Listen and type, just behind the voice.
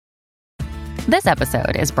This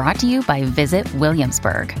episode is brought to you by Visit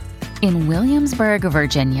Williamsburg. In Williamsburg,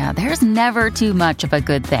 Virginia, there's never too much of a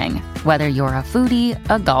good thing. Whether you're a foodie,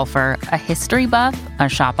 a golfer, a history buff, a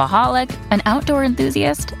shopaholic, an outdoor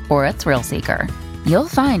enthusiast, or a thrill seeker, you'll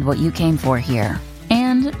find what you came for here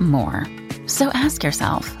and more. So ask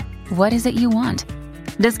yourself, what is it you want?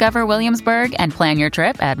 Discover Williamsburg and plan your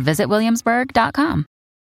trip at visitwilliamsburg.com.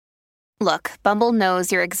 Look, Bumble knows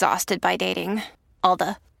you're exhausted by dating. All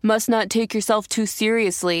the must not take yourself too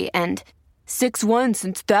seriously and 6'1"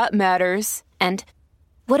 since that matters. And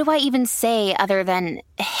what do I even say other than,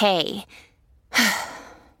 hey?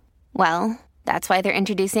 Well, that's why they're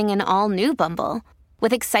introducing an all-new Bumble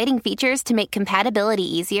with exciting features to make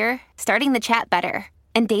compatibility easier, starting the chat better,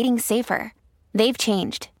 and dating safer. They've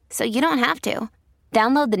changed, so you don't have to.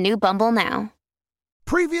 Download the new Bumble now.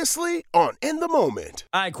 Previously on In the Moment.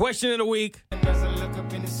 All right, question of the week.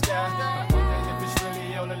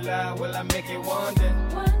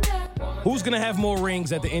 Who's going to have more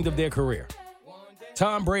rings at the end of their career?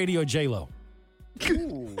 Tom Brady or J-Lo? I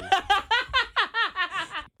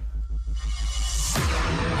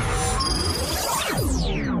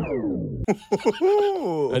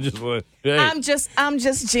just want. Hey. I'm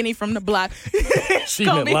just Jenny from the block. She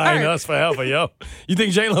been lying to us forever, yo. You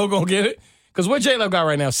think J-Lo gonna get it? Because what J-Lo got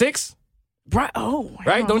right now? 6? Right. Oh,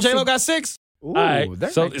 right? Don't J-Lo got 6? Ooh, all right.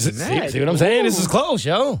 So see what I'm saying? This is close,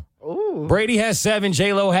 yo. Ooh. Brady has 7.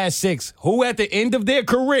 J-Lo has 6. Who at the end of their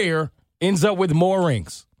career ends up with more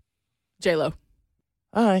rings? J-Lo.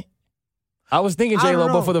 All right. I was thinking J-Lo,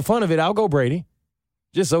 but for the fun of it, I'll go Brady.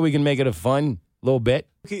 Just so we can make it a fun little bet.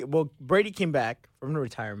 Okay, well, Brady came back from the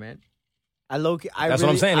retirement. That's what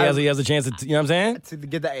I'm saying. He has a chance to, you know what I'm saying? To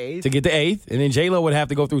get the 8th. To get the 8th. And then J-Lo would have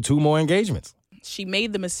to go through 2 more engagements. She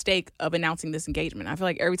made the mistake of announcing this engagement. I feel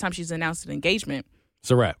like every time she's announced an engagement, it's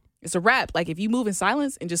a wrap. It's a wrap. Like, if you move in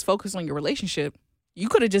silence and just focus on your relationship, you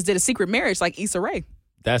could have just did a secret marriage like Issa Rae.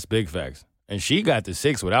 That's big facts. And she got the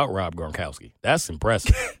 6 without Rob Gronkowski. That's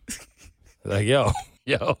impressive. Like, yo,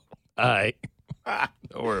 all right.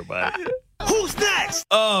 Don't worry about it. Who's next?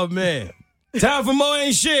 Oh, man. Time for Mo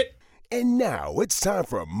Ain't Shit. And now it's time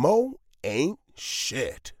for Mo Ain't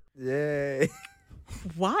Shit. Yay.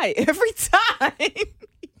 Why? Every time.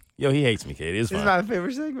 Yo, he hates me, Katie. It's fine. It's my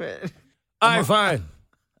favorite segment. All right, fine.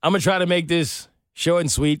 I'm going to try to make this short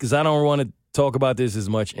and sweet because I don't want to talk about this as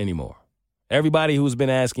much anymore. Everybody who's been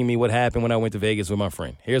asking me what happened when I went to Vegas with my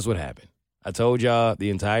friend, here's what happened. I told y'all the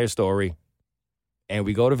entire story, and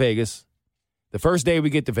we go to Vegas. The first day we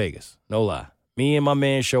get to Vegas, no lie, me and my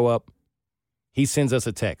man show up. He sends us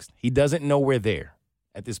a text. He doesn't know we're there.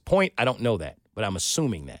 At this point, I don't know that, but I'm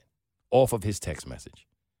assuming that off of his text message.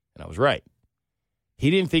 And I was right. He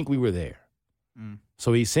didn't think we were there.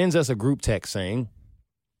 So he sends us a group text saying,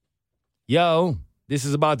 yo, this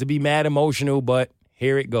is about to be mad emotional, but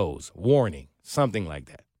here it goes. Warning, something like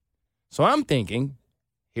that. So I'm thinking,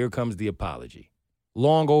 here comes the apology.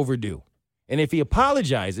 Long overdue. And if he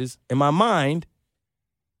apologizes, in my mind,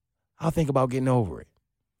 I'll think about getting over it.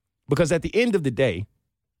 Because at the end of the day,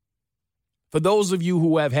 for those of you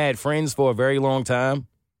who have had friends for a very long time,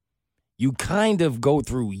 you kind of go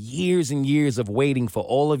through years and years of waiting for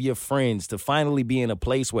all of your friends to finally be in a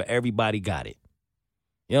place where everybody got it.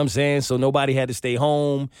 You know what I'm saying? So nobody had to stay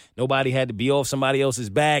home. Nobody had to be off somebody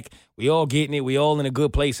else's back. We all getting it. We all in a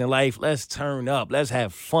good place in life. Let's turn up. Let's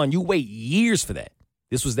have fun. You wait years for that.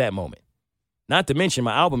 This was that moment. Not to mention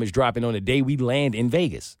my album is dropping on the day we land in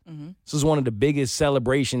Vegas. This is one of the biggest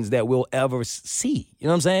celebrations that we'll ever see. You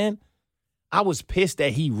know what I'm saying? I was pissed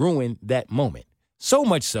that he ruined that moment. So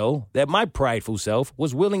much so that my prideful self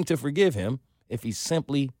was willing to forgive him if he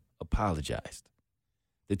simply apologized.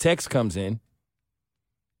 The text comes in,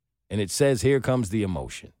 and it says, here comes the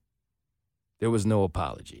emotion. There was no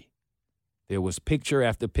apology. There was picture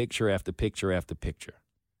after picture after picture after picture.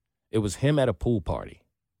 It was him at a pool party,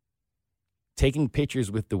 taking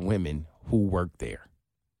pictures with the women who worked there.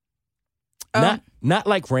 Not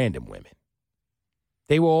like random women.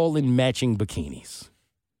 They were all in matching bikinis.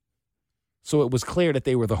 So it was clear that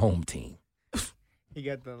they were the home team. You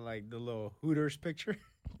got the little Hooters picture?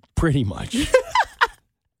 Pretty much.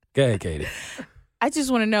 Go ahead, Katie. I just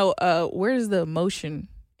want to know, where's the emotion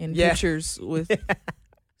in pictures with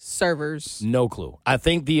servers? No clue. I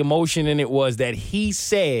think the emotion in it was that he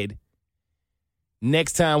said,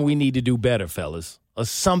 next time we need to do better, fellas. Or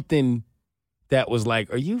something that was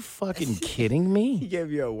like, are you fucking kidding me? He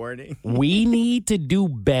gave you a warning. We need to do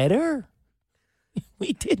better?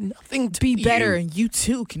 We did nothing to be better, and you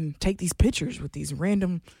too can take these pictures with these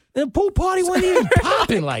random. The pool party wasn't even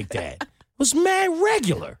popping like that. It was mad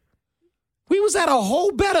regular. We was at a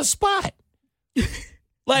whole better spot.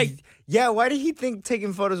 Like Yeah, why did he think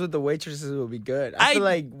taking photos with the waitresses would be good? I feel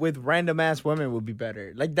like with random ass women would be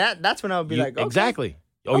better. Like that's when I would be like, okay. Exactly.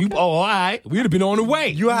 All right. We'd have been on the way.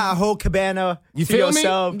 You had a whole cabana you to feel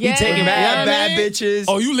yourself. Me? Yeah. You taking bad bitches.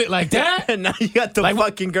 Oh, you lit like that? And now you got the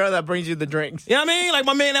fucking girl that brings you the drinks. You know what I mean? Like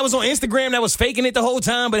my man that was on Instagram that was faking it the whole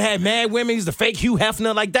time but had mad women. He's the fake Hugh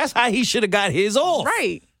Hefner. Like that's how he should have got his off.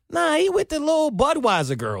 Right. Nah, he with the little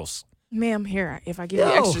Budweiser girls. Ma'am, here, if I give you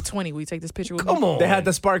extra 20, will you take this picture with me? Come on. They had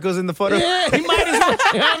the sparkles in the photo. Yeah, he might as well.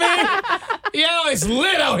 You know what I mean? Yo, it's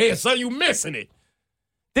lit out here, so you missing it.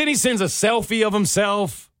 Then he sends a selfie of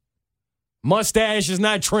himself. Mustache is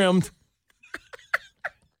not trimmed.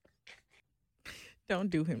 Don't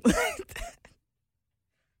do him like that.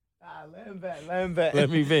 Let him back. Let him back. Let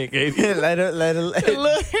me think, Katie. let it.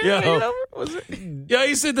 Yo,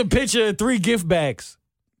 he sent the picture of 3 gift bags.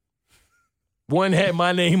 One had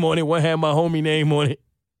my name on it. One had my homie name on it.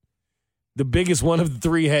 The biggest one of the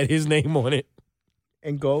 3 had his name on it.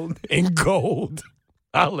 In gold. In gold.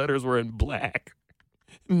 Our letters were in black.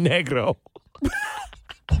 Negro.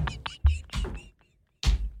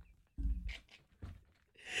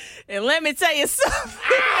 And let me tell you something.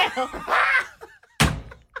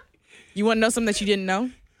 You want to know something that you didn't know?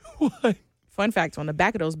 What? Fun fact, on the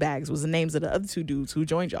back of those bags was the names of the other 2 dudes who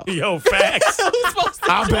joined y'all. Yo, facts.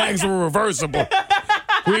 Our bags were reversible.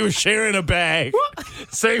 We were sharing a bag.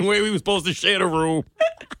 Same way we were supposed to share the room.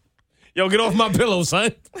 Yo, get off my pillow,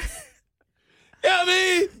 son. You know what I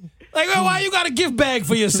mean? Like, why you got a gift bag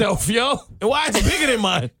for yourself, yo? And why it's bigger than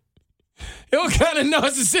mine? Yo, what kind of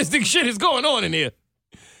narcissistic shit is going on in here?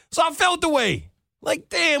 So I felt the way. Like,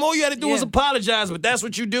 damn, all you had to do was apologize, but that's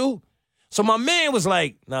what you do? So my man was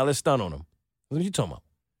like, nah, let's stun on him. What are you talking about?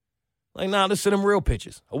 Like, nah, let's send him real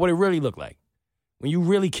pictures of what it really looked like when you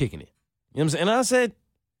really kicking it. You know what I'm saying? And I said,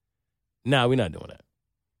 nah, we're not doing that.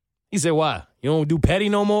 He said, why? You don't do petty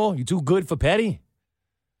no more? You too good for petty? I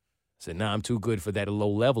said, nah, I'm too good for that low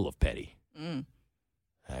level of petty.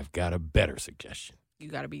 I've got a better suggestion. You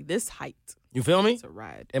got to be this height. You feel me? To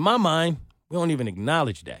ride. In my mind, we don't even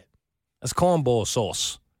acknowledge that. That's cornball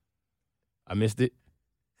sauce. I missed it.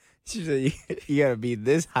 She said, you got to be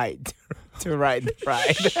this height to ride the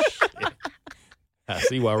ride. I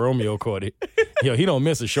see why Romeo caught it. Yo, he don't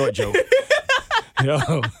miss a short joke. Yo,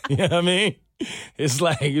 you know what I mean? It's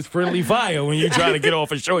like it's friendly fire when you try to get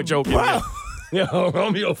off a short joke. Wow. Yo,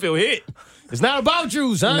 Romeo feel hit. It's not about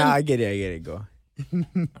you, son. Nah, I get it. Go.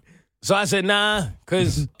 So I said, nah,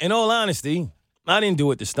 because in all honesty, I didn't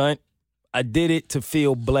do it to stunt. I did it to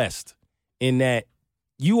feel blessed in that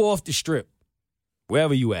you off the strip,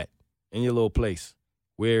 wherever you at, in your little place,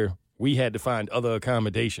 where we had to find other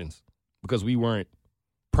accommodations because we weren't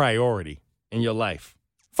priority in your life.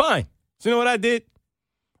 Fine. So you know what I did?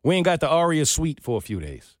 We ain't got the Aria suite for a few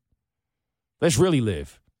days. Let's really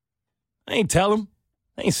live. I ain't tell him.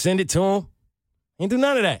 I ain't send it to him. Ain't do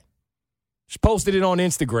none of that. Just posted it on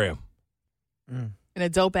Instagram. In a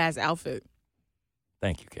dope-ass outfit.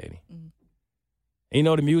 Thank you, Katie. And you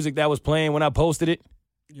know the music that was playing when I posted it?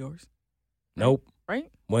 Yours. Nope. Right?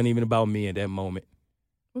 Wasn't even about me at that moment.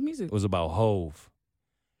 What music? It was about Hove.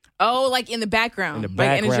 Oh, like in the background. In the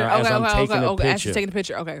background as I'm taking the picture. As you're taking the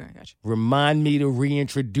picture. Okay, gotcha. Remind me to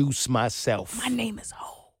reintroduce myself. My name is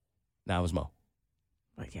Ho. Nah, it was Mo.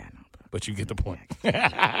 But yeah, no. But you get the point. And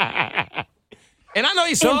I know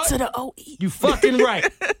he saw Into it. the OE. You fucking right.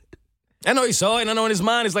 I know he saw it, and I know in his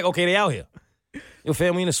mind, it's like, okay, they out here. Your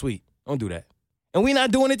family in the suite. Don't do that. And we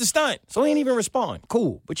not doing it to stunt. So he ain't even respond.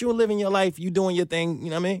 Cool. But you living your life. You doing your thing. You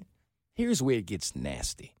know what I mean? Here's where it gets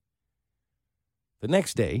nasty. The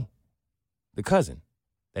next day, the cousin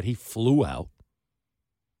that he flew out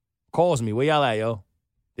calls me. Where y'all at, yo?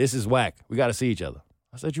 This is whack. We got to see each other.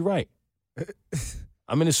 I said, you're right.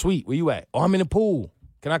 I'm in the suite. Where you at? Oh, I'm in the pool.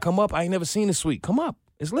 Can I come up? I ain't never seen the suite. Come up.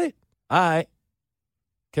 It's lit. All right.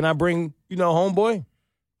 Can I bring, homeboy?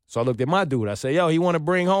 So I looked at my dude. I said, yo, he want to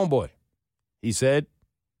bring homeboy. He said,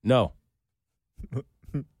 no. I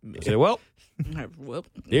said, well,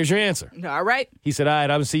 there's your answer. All right. He said, all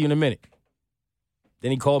right, I'll see you in a minute.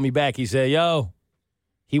 Then he called me back. He said, yo,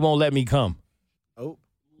 he won't let me come. Oh,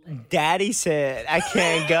 Daddy said, I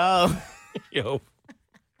can't go.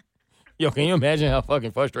 Yo, can you imagine how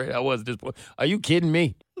fucking frustrated I was at this point? Are you kidding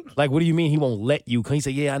me? Like, what do you mean he won't let you come? He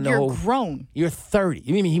said, yeah, I know. You're grown. You're 30.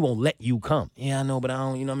 You mean he won't let you come? Yeah, I know, but I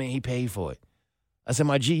don't, he paid for it. I said,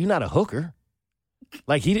 my G, you're not a hooker.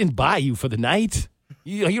 Like, he didn't buy you for the night.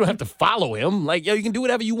 You don't have to follow him. Like, yo, you can do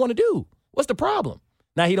whatever you want to do. What's the problem?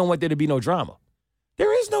 Now, he don't want there to be no drama.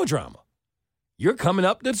 There is no drama. You're coming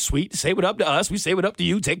up to the suite to say what up to us. We say what up to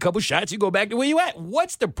you. Take a couple shots. You go back to where you at.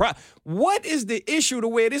 What's the problem? What is the issue to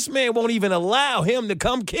where this man won't even allow him to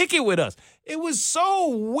come kick it with us? It was so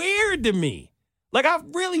weird to me. Like, I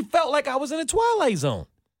really felt like I was in a Twilight Zone.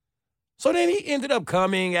 So then he ended up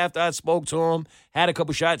coming after I spoke to him, had a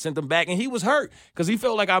couple shots, sent him back, and he was hurt because he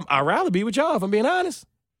felt like I'd rather be with y'all, if I'm being honest.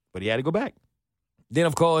 But he had to go back. Then,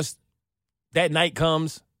 of course, that night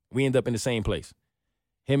comes. We end up in the same place.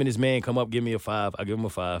 Him and his man come up, give me a 5. I give him a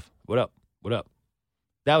 5. What up? What up?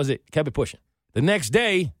 That was it. Kept it pushing. The next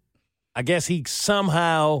day, I guess he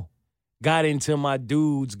somehow got into my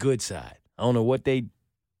dude's good side. I don't know what they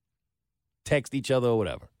text each other or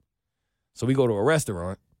whatever. So we go to a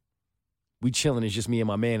restaurant. We chilling. It's just me and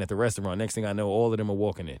my man at the restaurant. Next thing I know, all of them are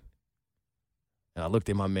walking in. And I looked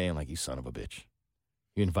at my man like, you son of a bitch.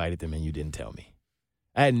 You invited them and you didn't tell me.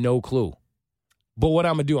 I had no clue. But what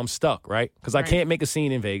I'm going to do, I'm stuck, right? Because I can't make a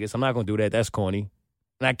scene in Vegas. I'm not going to do that. That's corny.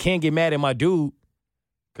 And I can't get mad at my dude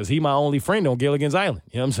because he my only friend on Gilligan's Island.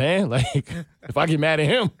 You know what I'm saying? Like, if I get mad at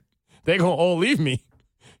him, they're going to all leave me.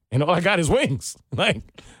 And all I got is wings. Like,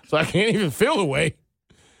 so I can't even feel the way.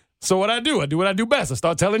 So what I do what I do best. I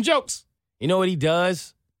start telling jokes. You know what he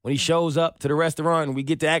does when he shows up to the restaurant and we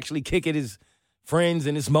get to actually kick at his friends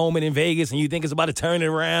in this moment in Vegas and you think it's about to turn it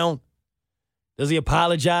around? Does he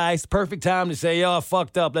apologize? Perfect time to say, yo, I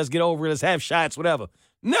fucked up. Let's get over it. Let's have shots, whatever.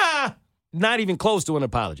 Nah, not even close to an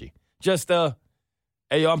apology. Just, hey,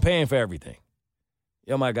 yo, I'm paying for everything.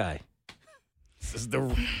 Yo, my guy. This is the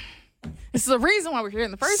reason why we're here in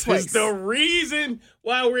the first place. This is the reason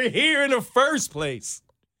why we're here in the first place.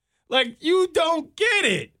 Like, you don't get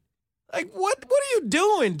it. Like, what are you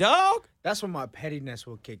doing, dog? That's when my pettiness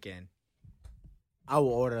will kick in. I will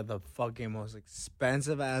order the fucking most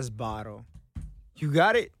expensive-ass bottle. You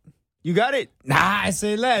got it? You got it? Nah, I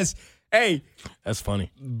say less. Hey. That's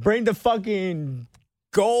funny. Bring the fucking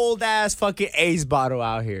gold-ass fucking Ace bottle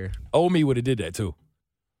out here. Old me would have did that, too.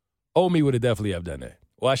 Old me would have definitely have done that.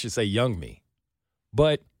 Well, I should say young me.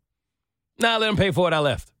 But, let them pay for it. I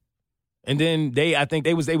left. And then I think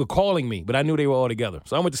they were calling me, but I knew they were all together.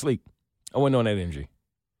 So I went to sleep. I wasn't on that energy.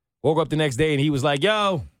 Woke up the next day, and he was like,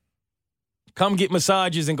 yo, come get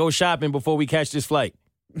massages and go shopping before we catch this flight.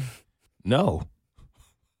 No.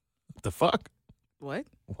 What the fuck? What?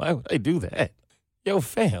 Why would I do that? Yo,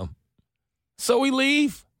 fam. So we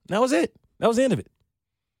leave. That was it. That was the end of it.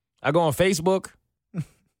 I go on Facebook.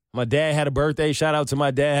 My dad had a birthday. Shout out to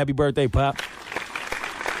my dad. Happy birthday, Pop.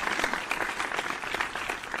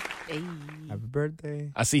 Hey. Happy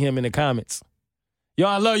birthday. I see him in the comments. Yo,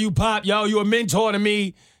 I love you, Pop. Yo, you a mentor to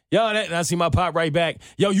me. Yo, and I see my Pop right back.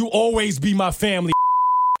 Yo, you always be my family.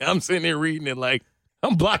 I'm sitting there reading it like,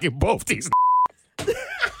 I'm blocking both these.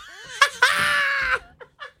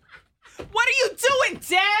 What are you doing,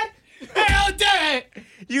 Dad? Hell, Dad.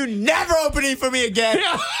 You never opening for me again.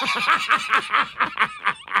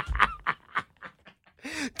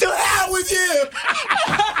 To hell with you.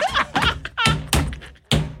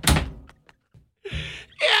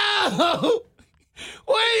 Yo,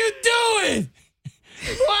 what are you doing?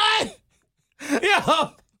 What?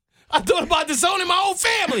 Yo, I thought about disowning my whole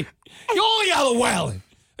family. All y'all are wilding.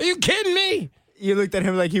 Are you kidding me? You looked at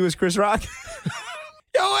him like he was Chris Rock.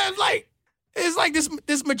 Yo, it's like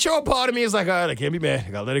this mature part of me is like, all right, I can't be mad.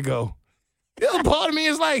 I gotta let it go. The other part of me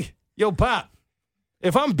is like, yo, Pop,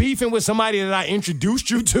 if I'm beefing with somebody that I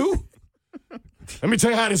introduced you to, let me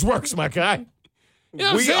tell you how this works, my guy. You know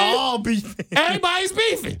what I'm saying? all beefing. Everybody's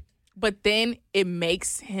beefing. But then it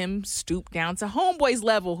makes him stoop down to homeboy's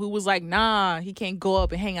level, who was like, nah, he can't go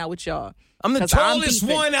up and hang out with y'all. I'm the tallest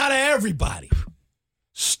one out of everybody.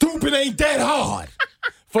 Stupid ain't that hard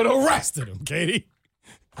for the rest of them, Katie.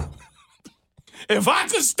 If I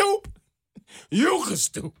could stoop, you could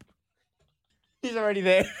stoop. He's already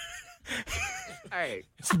there. All right.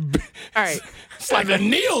 All right. It's like a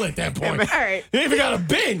kneel at that point. All right. You even got to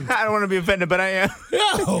bend. I don't want to be offended, but I am.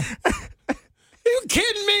 Yo. You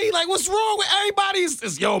kidding me? Like, what's wrong with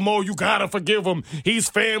everybody's? Yo, Mo, you got to forgive him. He's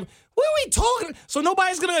fam. What are we talking? So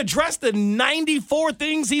nobody's going to address the 94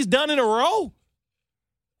 things he's done in a row?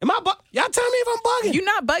 Am I y'all tell me if I'm bugging. You're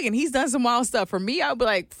not bugging. He's done some wild stuff. For me, I'll be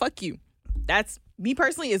like, fuck you. That's, me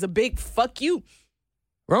personally, is a big fuck you.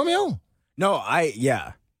 Romeo? No,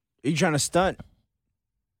 yeah. You trying to stunt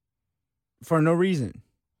for no reason.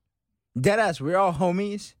 Deadass, we're all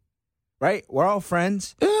homies, right? We're all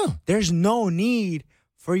friends. Yeah. There's no need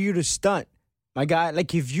for you to stunt, my guy.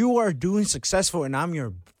 Like, if you are doing successful and I'm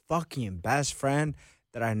your fucking best friend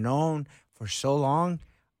that I've known for so long,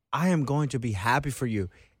 I am going to be happy for you.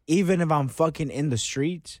 Even if I'm fucking in the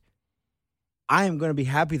streets, I am going to be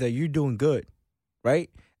happy that you're doing good, right?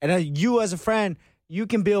 And you as a friend, you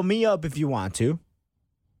can build me up if you want to.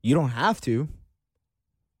 You don't have to.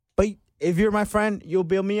 But if you're my friend, you'll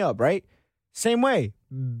build me up, right? Same way,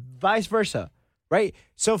 vice versa, right?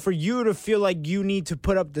 So for you to feel like you need to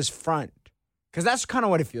put up this front, because that's kind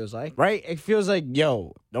of what it feels like, right? It feels like,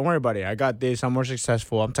 yo, don't worry about it. I got this. I'm more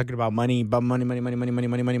successful. I'm talking about money,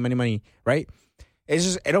 right? It's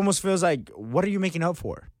just, it almost feels like, what are you making up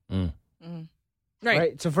for?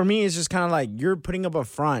 Right. So for me, it's just kind of like you're putting up a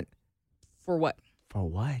front. For what? For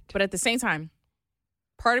what? But at the same time,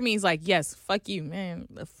 part of me is like, yes, fuck you, man.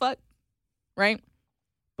 The fuck, right?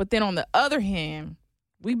 But then on the other hand,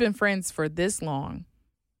 we've been friends for this long.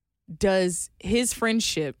 Does his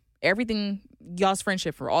friendship, everything, y'all's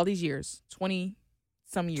friendship for all these years,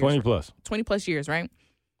 20-some years. 20 plus. 20 plus years, right?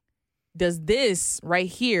 Does this right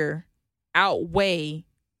here outweigh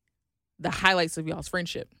the highlights of y'all's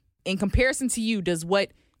friendship? In comparison to you, does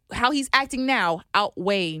how he's acting now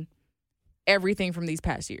outweigh everything from these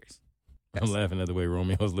past years? I'm laughing at the way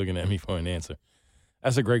Romeo's looking at me for an answer.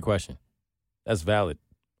 That's a great question. That's valid.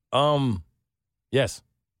 Yes.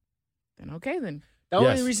 Then okay, then. The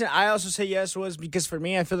only reason I also say yes was because for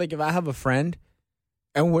me, I feel like if I have a friend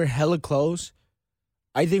and we're hella close,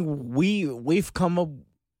 I think we've come up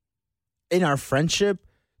in our friendship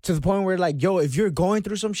to the point where like, yo, if you're going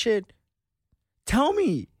through some shit, tell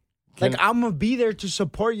me. Like, I'm going to be there to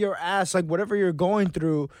support your ass, like, whatever you're going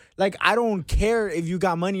through. Like, I don't care if you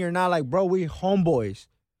got money or not. Like, bro, we homeboys.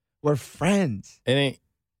 We're friends.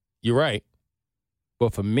 You're right.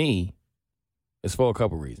 But for me, it's for a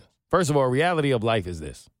couple reasons. First of all, reality of life is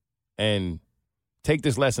this. And take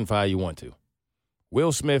this lesson for how you want to.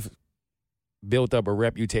 Will Smith built up a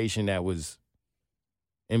reputation that was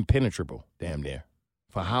impenetrable, damn near,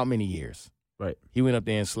 for how many years? Right. He went up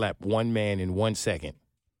there and slapped one man in 1 second.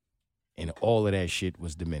 And all of that shit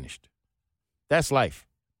was diminished. That's life.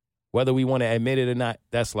 Whether we want to admit it or not,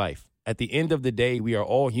 that's life. At the end of the day, we are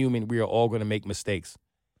all human. We are all going to make mistakes.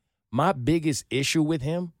 My biggest issue with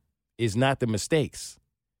him is not the mistakes.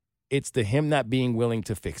 It's him not being willing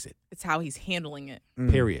to fix it. It's how he's handling it.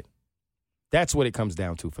 Period. That's what it comes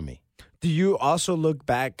down to for me. Do you also look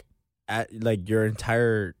back at, like, your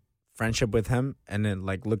entire friendship with him and then,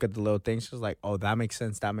 like, look at the little things? It's like, oh, that makes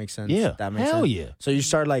sense. That makes sense. Yeah. That makes Hell sense. yeah. So you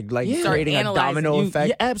start, like creating a analyzing. domino effect.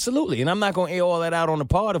 Yeah, absolutely. And I'm not going to air all that out on the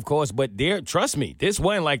pod, of course, but trust me, this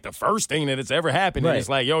wasn't like the first thing that it's ever happened. Right. And it's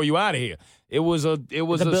like, yo, you out of here. It was a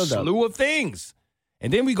slew of things.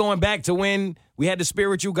 And then we going back to when we had the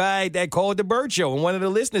spiritual guy that called the Bird Show, and one of the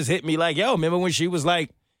listeners hit me like, yo, remember when she was like,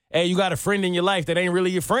 hey, you got a friend in your life that ain't really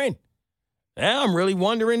your friend? Now I'm really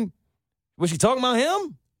wondering, was she talking about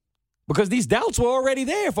him? Because these doubts were already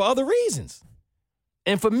there for other reasons.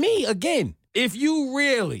 And for me, again, if you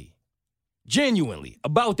really, genuinely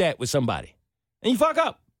about that with somebody, and you fuck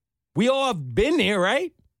up, we all have been there,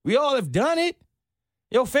 right? We all have done it.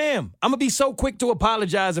 Yo, fam, I'm going to be so quick to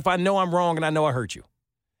apologize if I know I'm wrong and I know I hurt you.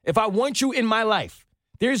 If I want you in my life,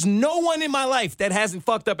 there's no one in my life that hasn't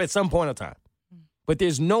fucked up at some point in time. But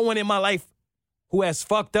there's no one in my life who has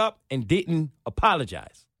fucked up and didn't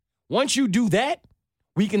apologize. Once you do that,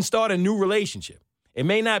 we can start a new relationship. It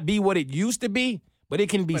may not be what it used to be, but it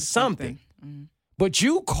can be something. Mm-hmm. But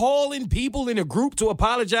you calling people in a group to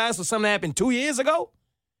apologize for something that happened 2 years ago,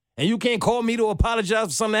 and you can't call me to apologize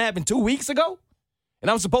for something that happened 2 weeks ago, and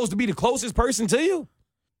I'm supposed to be the closest person to you?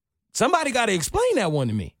 Somebody got to explain that one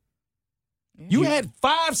to me. Yeah. You had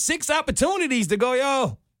 5-6 opportunities to go,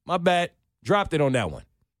 yo, my bad, dropped it on that one.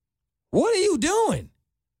 What are you doing?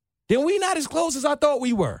 Then we not as close as I thought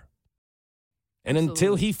we were. And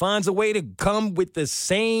until he finds a way to come with the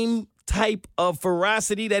same type of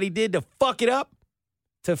ferocity that he did to fuck it up,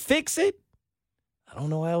 to fix it, I don't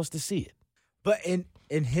know how else to see it. But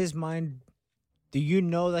in his mind, do you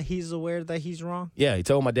know that he's aware that he's wrong? Yeah, he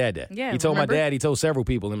told my dad that. Yeah, he told remember? my dad, he told several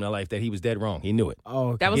people in my life that he was dead wrong. He knew it. Oh,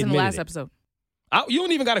 okay. That was He in the last admitted it. episode. You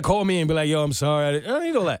don't even got to call me and be like, yo, I'm sorry. I don't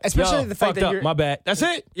need all that. Especially Yo, the fact fucked that up. you're- My bad. That's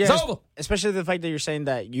it. Yeah, It's over. Especially the fact that you're saying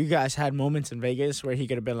that you guys had moments in Vegas where he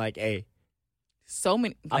could have been like, hey, So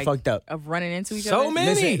many. I fucked up. Of running into each So other.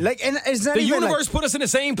 many. Listen, like, and it's not The even universe put us in the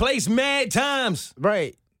same place mad times. like,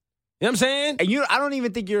 right. You know what I'm saying? And I don't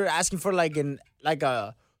even think you're asking for like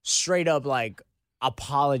a straight up like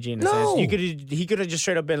apology in a No. sense. He could have just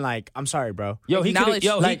straight up been like, I'm sorry, bro. Yo, he could Acknowledge-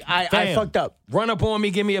 yo, Like, I fam, fucked up. Run up on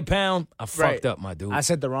me, give me a pound. I fucked Right. up, my dude. I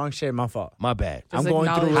said the wrong shit, my fault. My bad. Just I'm going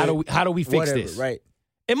through acknowledge it. How do we fix Whatever, this? right.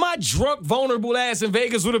 And my drunk, vulnerable ass in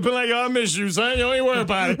Vegas would have been like, yo, I miss you, son. Yo, ain't worry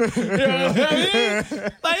about it. You know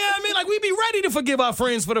what I mean? Like, we be ready to forgive our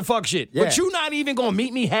friends for the fuck shit. But Yeah. you not even going to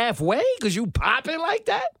meet me halfway because you popping like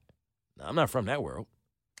that? No, I'm not from that world.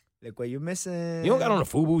 Look what you're missing. You don't got on a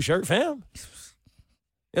FUBU shirt, fam. You know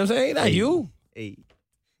what I'm saying? Not you. Hey.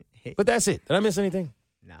 But that's it. Did I miss anything?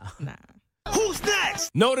 Nah. Who's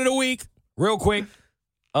next? Note of the week, real quick.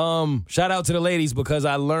 Shout out to the ladies because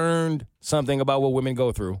I learned something about what women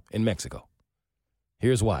go through in Mexico.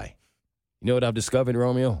 Here's why. You know what I've discovered,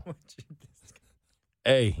 Romeo?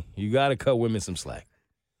 Hey, you got to cut women some slack.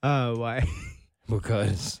 Why?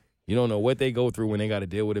 Because you don't know what they go through when they got to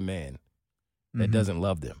deal with a man that doesn't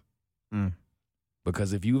love them.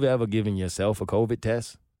 Because if you've ever given yourself a COVID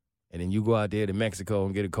test and then you go out there to Mexico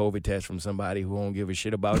and get a COVID test from somebody who don't give a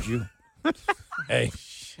shit about you, hey,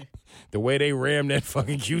 the way they ram that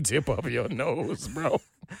fucking Q-tip up your nose, bro.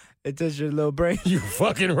 It touched your little brain. You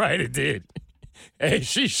fucking right it did. Hey,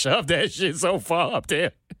 she shoved that shit so far up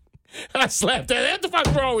there. I slapped that. What the fuck's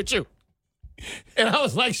wrong with you? And I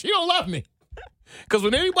was like, she don't love me. Because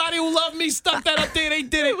when anybody who loved me stuck that up there, they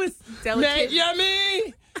did it. It was delicate. Man, you know what I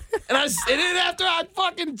mean? And then after I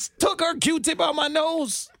fucking took her Q-tip out my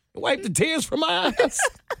nose, wiped the tears from my eyes.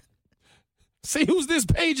 See who's this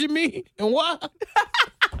paging me and why?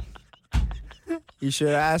 You should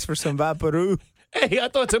have asked for some Vaporub. Hey, I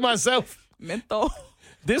thought to myself, Menthol.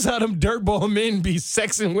 this how them dirtball men be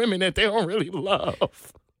sexing women that they don't really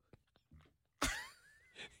love.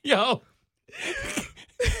 Yo,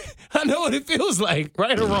 I know what it feels like,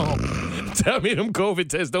 right or wrong. Tell me them COVID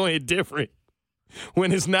tests don't hit different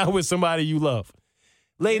when it's not with somebody you love.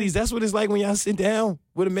 Ladies, that's what it's like when y'all sit down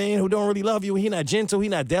with a man who don't really love you. He not gentle, he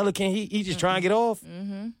not delicate, he just trying to get off.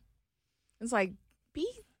 Mm-hmm. It's like, be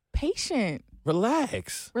patient.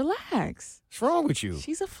 Relax. What's wrong with you?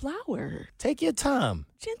 She's a flower. Take your time.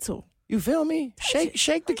 Gentle. You feel me?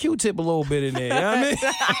 Shake the Q-tip a little bit in there. You know what I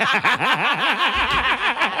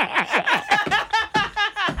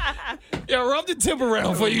mean? Yo, rub the tip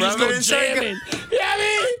around before you just go jamming. You know what I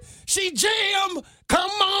mean? She jam.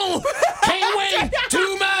 Come on. Can't wait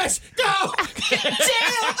too much. Go.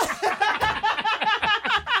 Jam.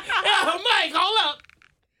 Yo, Mike, hold up.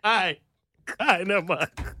 All right, never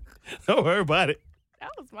mind. Don't worry about it.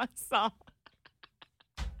 That was my song.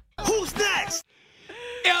 Who's next?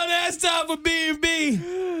 Yo, that's time for B&B.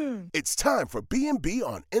 It's time for B&B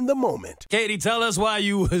on In the Moment. Katie, tell us why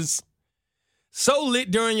you was so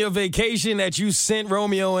lit during your vacation that you sent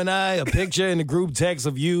Romeo and I a picture in the group text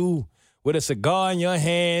of you with a cigar in your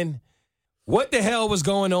hand. What the hell was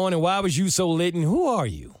going on and why was you so lit and who are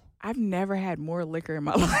you? I've never had more liquor in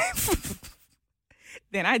my life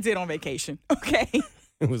than I did on vacation, okay?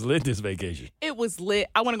 It was lit this vacation. It was lit.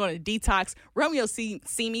 I want to go on a detox. Romeo see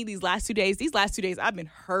me these last 2 days. These last 2 days, I've been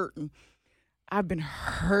hurting. He's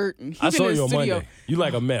I saw in the you on studio. Monday. You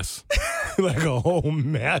like a mess. You like a whole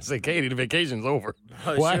mess. I said, Katie, the vacation's over.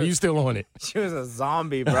 Oh, Why are you still on it? She was a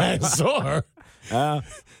zombie, bro. I saw her.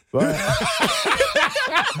 What?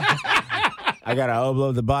 I gotta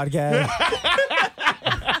upload the podcast.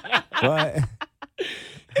 What?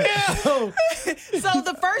 So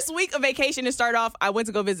the first week of vacation to start off, I went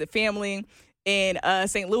to go visit family in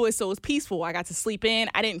St. Louis, so it was peaceful. I got to sleep in.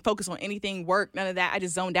 I didn't focus on anything, work, none of that. I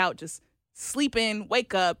just zoned out, just sleep in,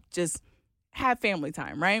 wake up, just have family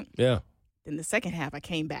time, right? Yeah. Then the second half, I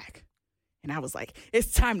came back, and I was like,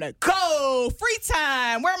 it's time to go. Free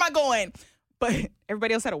time. Where am I going? But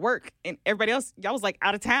everybody else had to work, and everybody else, y'all was like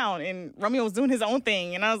out of town, and Romeo was doing his own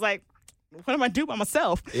thing, and I was like, what am I do by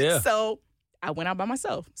myself? Yeah. So I went out by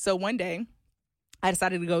myself. So one day, I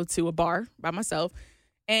decided to go to a bar by myself.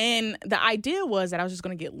 And the idea was that I was just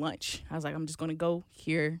going to get lunch. I was like, I'm just going to go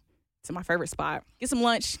here to my favorite spot, get some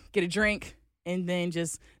lunch, get a drink, and then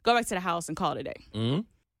just go back to the house and call it a day. Mm-hmm.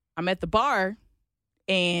 I'm at the bar,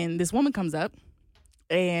 and this woman comes up,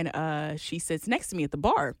 and she sits next to me at the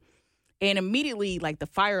bar. And immediately, like, the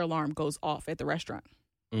fire alarm goes off at the restaurant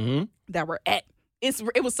that we're at.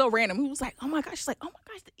 It was so random. He was like, oh, my gosh. She's like, oh, my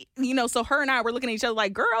gosh. You know, so her and I were looking at each other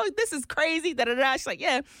like, girl, this is crazy. Da-da-da. She's like,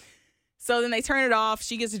 yeah. So then they turn it off.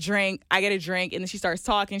 She gets a drink. I get a drink. And then she starts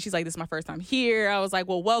talking. She's like, this is my first time here. I was like,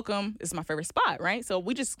 well, welcome. This is my favorite spot, right? So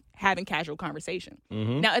we just having casual conversation.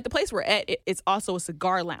 Now, at the place we're at, it's also a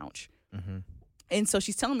cigar lounge. And so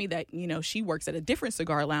she's telling me that, you know, she works at a different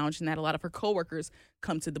cigar lounge and that a lot of her coworkers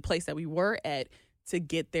come to the place that we were at to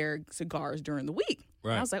get their cigars during the week.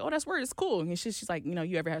 Right. And I was like, oh, that's weird. It's cool. And she's like, you know,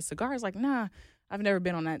 you ever have cigars? Like, nah, I've never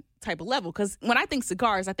been on that type of level. Because when I think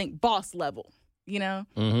cigars, I think boss level, you know?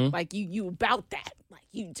 Like, you about that. Like,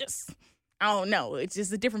 you just, I don't know. It's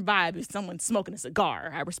just a different vibe if someone's smoking a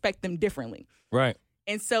cigar. I respect them differently. Right.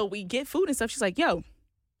 And so we get food and stuff. She's like, yo,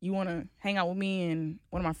 you want to hang out with me and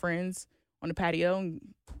one of my friends on the patio and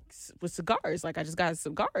with cigars? Like, I just got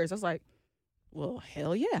cigars. I was like, well,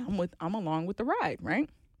 hell yeah. I'm along with the ride, right?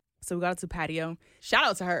 So we got out to the patio. Shout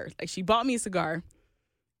out to her. Like, she bought me a cigar.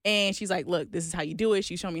 And she's like, look, this is how you do it.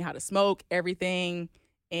 She showed me how to smoke, everything.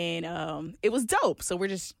 And it was dope. So we're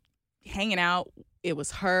just hanging out. It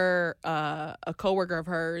was her, a coworker of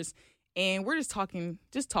hers. And we're just talking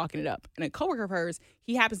it up. And a coworker of hers,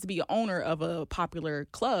 he happens to be an owner of a popular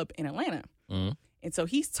club in Atlanta. Mm-hmm. And so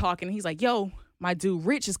he's talking. He's like, yo, my dude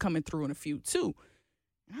Rich is coming through in a few too.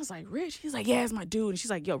 And I was like, Rich? He's like, yeah, it's my dude. And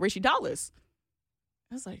she's like, yo, Richie Dollars.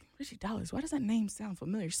 I was like, Richie Dollars? Why does that name sound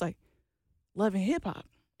familiar? She's like, Love and Hip Hop.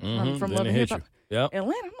 From Love and Hip Hop. Yep.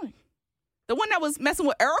 Atlanta. I'm like, the one that was messing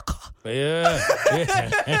with Erica? Yeah.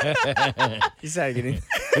 You started getting.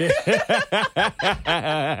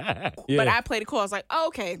 But I played it cool. I was like, oh,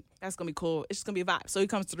 okay, that's going to be cool. It's just going to be a vibe. So he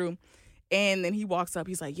comes through, and then he walks up.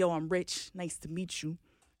 He's like, yo, I'm Rich. Nice to meet you.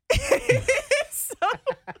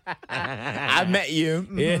 I met you.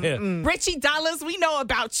 Yeah. Richie Dollars, we know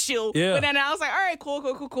about you. Yeah. But then I was like, all right,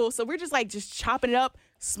 cool. So we're just like chopping it up,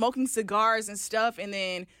 smoking cigars and stuff. And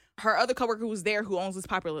then her other coworker who was there, who owns this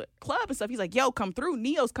popular club and stuff, he's like, yo, come through.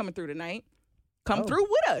 Neo's coming through tonight. Come through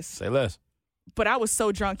with us. Say less. But I was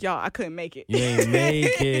so drunk, y'all, I couldn't make it. You ain't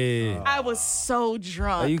make it. I was so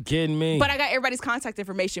drunk. Are you kidding me? But I got everybody's contact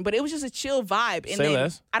information. But it was just a chill vibe. And Say then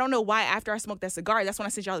less. I don't know why after I smoked that cigar, that's when I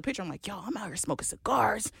sent y'all the picture. I'm like, yo, I'm out here smoking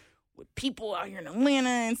cigars with people out here in Atlanta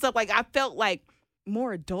and stuff. Like, I felt like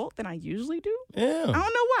more adult than I usually do. Yeah. I don't know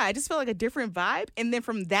why. I just felt like a different vibe. And then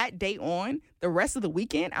from that day on, the rest of the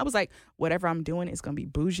weekend, I was like, whatever I'm doing is going to be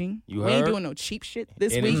bougie. You We ain't heard? doing no cheap shit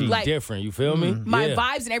this Energy week. Like, different. You feel me? my Yeah.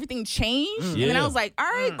 vibes and everything changed. And then Yeah. I was like, all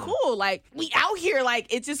right, cool. Like, we out here.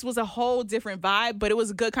 Like, it just was a whole different vibe. But it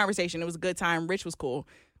was a good conversation. It was a good time. Rich was cool.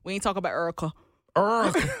 We ain't talk about Erica.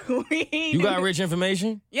 You got Rich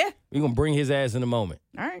information? Yeah. We going to bring his ass in a moment.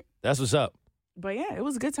 All right. That's what's up. But yeah, it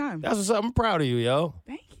was a good time. That's what's up. I'm proud of you, yo.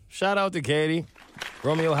 Thank you. Shout out to Katie.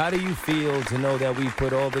 Romeo, how do you feel to know that we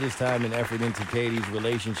put all of this time and effort into Katie's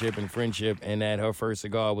relationship and friendship and that her first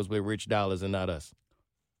cigar was with Rich Dollars and not us?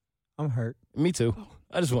 I'm hurt. Me too.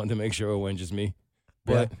 I just wanted to make sure it wasn't just me.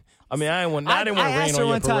 But, Yeah. I mean, I didn't want to rain on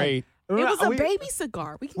your parade. It was a baby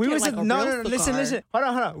cigar. We can We get was like at, a no, real cigar. listen. Hold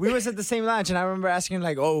on. We was at the same lounge, and I remember asking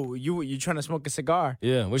like, "Oh, you trying to smoke a cigar?"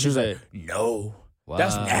 Yeah, what She you was say? like, "No, Wow.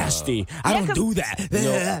 that's nasty. I don't do that." You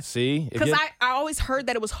know, see? If Because you- I always heard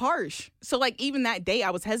that it was harsh. So, like, even that day, I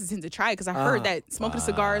was hesitant to try it because I heard that smoking a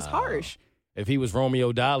cigar is harsh. if he was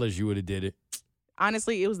Romeo Dollars, you would have did it.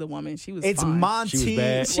 Honestly, it was the woman. She was It's fine. Monty. She was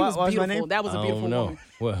bad. She was What was my beautiful. name? That was a I beautiful don't know. woman.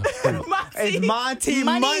 Well, It's Monty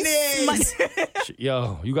Monies.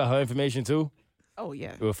 yo, you got her information too? Oh,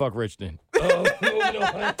 yeah. Well, fuck Rich then. Oh,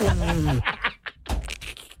 no.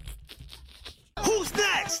 Who's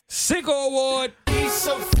next? Sicko Award. He's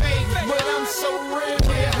so fake, but I'm so real.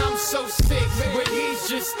 Yeah, I'm so sick, but he's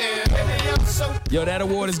just I'm so. Yo, that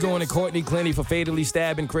award is going to Courtney Clenny for fatally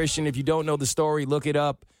stabbing Christian. If you don't know the story, look it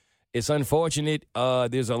up. It's unfortunate.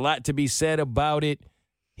 There's a lot to be said about it.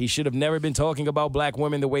 He should have never been talking about black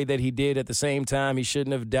women the way that he did. At the same time, he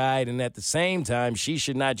shouldn't have died. And at the same time, she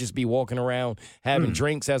should not just be walking around having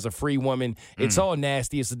drinks as a free woman. It's all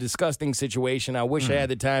nasty. It's a disgusting situation. I wish I had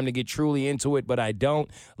the time to get truly into it, but I don't.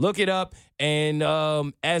 Look it up. And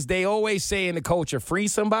as they always say in the culture, free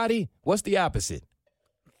somebody. What's the opposite?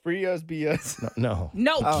 Free us, be us. No.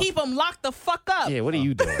 No, keep them locked the fuck up. Yeah, what are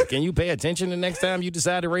you doing? Can you pay attention the next time you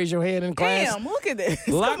decide to raise your hand in class? Damn, look at this.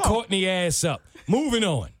 Lock Come on. Courtney ass up. Moving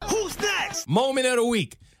on. Who's next? Moment of the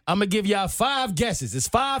week. I'm going to give y'all 5 guesses. It's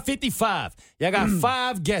 5:55. Y'all got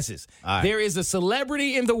 5 guesses. right. There is a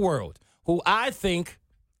celebrity in the world who I ain't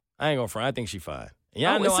going to front, I think she fine. And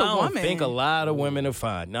y'all Oh, know it's a I don't woman. think a lot of women are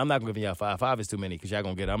fine. Now, I'm not going to give y'all 5. 5 is too many because y'all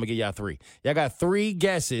going to get it. I'm going to give y'all 3. Y'all got 3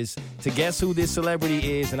 guesses to guess who this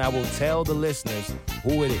celebrity is, and I will tell the listeners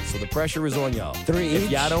who it is. So the pressure is on y'all. 3 If each?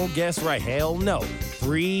 y'all don't guess right, hell no.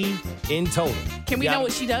 3 in total. Can we Y'all- know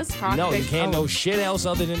what she does? Her No, you occupation? can't know shit else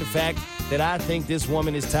other than the fact that I think this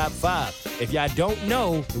woman is top 5. If y'all don't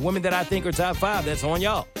know the women that I think are top 5, that's on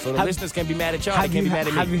y'all. So the Have- listeners can be mad at y'all. They Have can't you, be mad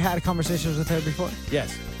at have me. you had conversations with her before?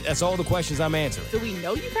 Yes. That's all the questions I'm answering. Do we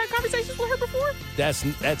know you've had conversations with her before? That's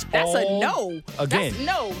That's all. a no. Again, That's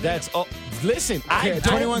no. That's all. Listen, I Okay, don't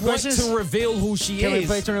 21 want questions? to reveal who she Can we is.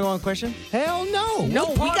 play 21 question? Hell no. No, what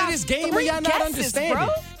we part got of this game are 3 y'all not guesses, understanding? bro.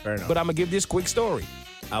 Fair enough. But I'm going to give this quick story.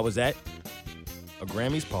 I was at a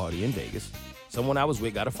Grammys party in Vegas. Someone I was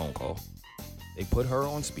with got a phone call. They put her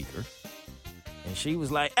on speaker. And she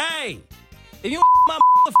was like, hey, if you my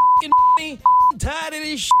motherfucking money, I'm tired of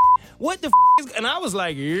this shit. What the is... And I was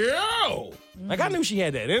like, yo. Like, I knew she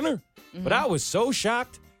had that in her. But I was so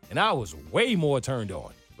shocked, and I was way more turned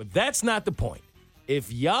on. But that's not the point.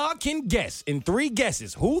 If y'all can guess in 3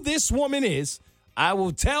 guesses who this woman is, I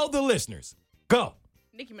will tell the listeners. Go.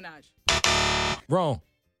 Nicki Minaj. Wrong.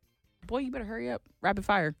 Boy, you better hurry up. Rapid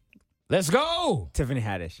fire. Let's go. Tiffany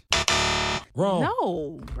Haddish. Wrong.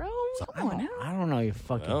 No, bro. Come on now. I don't know your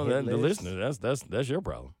fucking Well, hit the list. listener, that's your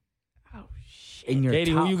problem. Oh, shit. In your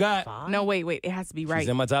Katie, who top you got? 5? No, wait. It has to be right. She's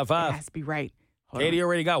in my top It 5. has to be right. Hold Katie on.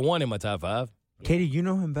 already got one in my top 5. Katie, you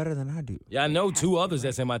know him better than I do. Yeah, I know 2 others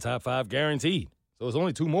that's in my top 5, guaranteed. So it's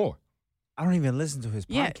only 2 more. I don't even listen to his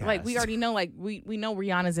Yeah, podcast. like we already know, like we know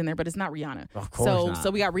Rihanna's in there, but it's not Rihanna. Of course not. So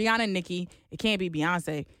we got Rihanna and Nicki. It can't be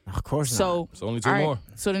Beyonce. Of course not. So It's only 2 all right, more.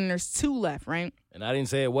 So then there's 2 left, right? And I didn't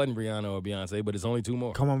say it wasn't Rihanna or Beyonce, but it's only 2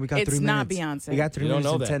 more. Come on, we got It's 3 not minutes. Beyonce. We got 3 You don't minutes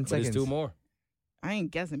know and that, 10 but seconds. it's 2 more. I ain't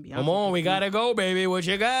guessing Beyonce. Come on, we gotta go, baby. What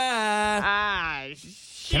you got? Ah,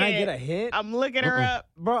 shit. Can I get a hit? I'm looking her up.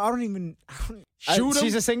 Bro, I don't even... Shoot 'em.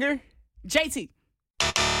 She's a singer? JT,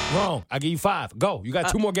 Wrong. I give you 5. Go. You got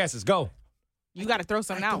 2 more guesses. Go. you got to throw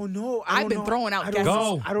something out. I don't know. I've been throwing out I don't guesses.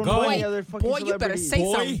 know. I don't Go. know any other fucking Boy, you better celebrities. say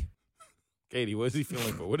Boy. something. Katie, what is he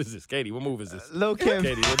feeling for? What is this? Katie, what move is this? Lil' Kim.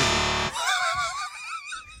 Katie, what is this?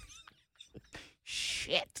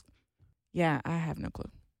 Shit. Yeah, I have no clue.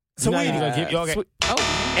 So You're not wait, even gonna keep- y'all get-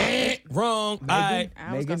 Oh, Wrong. All right.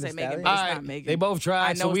 I was Megan going to say Thee Megan, Stallion? but it's All not right, Megan. they both I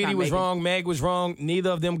tried. know it's Saweetie not was Megan. wrong. Meg was wrong. Neither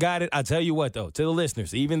of them got it. I tell you what, though, to the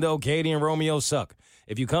listeners, even though Katie and Romeo suck,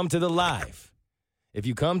 if you come to the live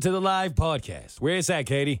podcast, where it's at,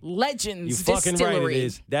 Katie? Legends You fucking Distillery. right it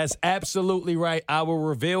is. That's absolutely right. I will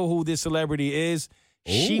reveal who this celebrity is.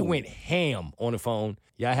 She went ham on the phone.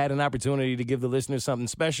 Y'all had an opportunity to give the listeners something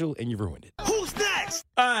special, and you ruined it. Who's next?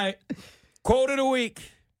 All right. Quote of the week.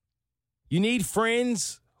 You need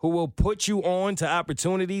friends who will put you on to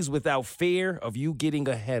opportunities without fear of you getting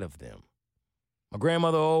ahead of them. My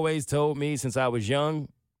grandmother always told me since I was young,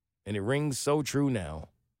 and it rings so true now,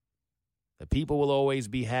 that people will always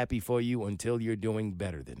be happy for you until you're doing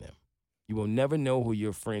better than them. You will never know who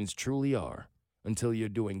your friends truly are until you're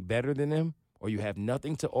doing better than them or you have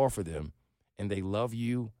nothing to offer them and they love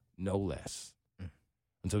you no less.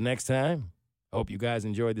 Until next time, I hope you guys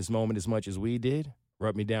enjoyed this moment as much as we did.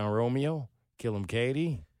 Rub me down, Romeo. Kill him,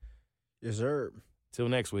 Katie. Yes, sir. Till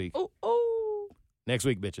next week. Ooh, ooh. Next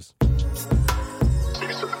week, bitches.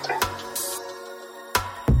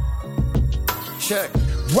 Check.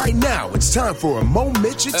 Right now, it's time for a Mo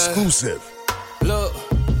Mitch exclusive. Look,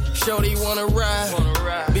 shorty wanna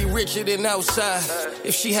ride, be richer than outside.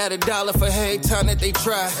 If she had $1 for every time that they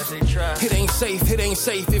try, it ain't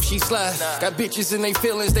safe if she slide. Got bitches in they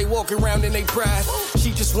feelings, they walk around in they pride.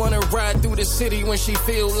 She just wanna ride through the city when she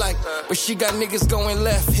feel like, but she got niggas going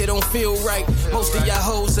left, it don't feel right. Most of y'all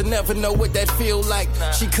hoes will never know what that feel like.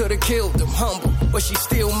 She could've killed them, humble, but she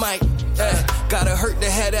still might. Gotta hurt to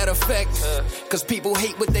have that effect, cause people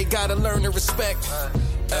hate what they gotta learn to respect.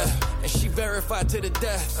 And she verified to the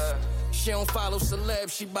death. She don't follow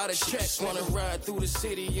celebs, she bout a check. Wanna ride through the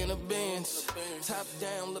city in a Benz, top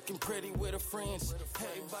down, looking pretty with her friends.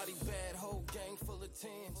 Everybody bad, whole gang full of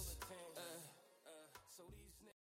tens.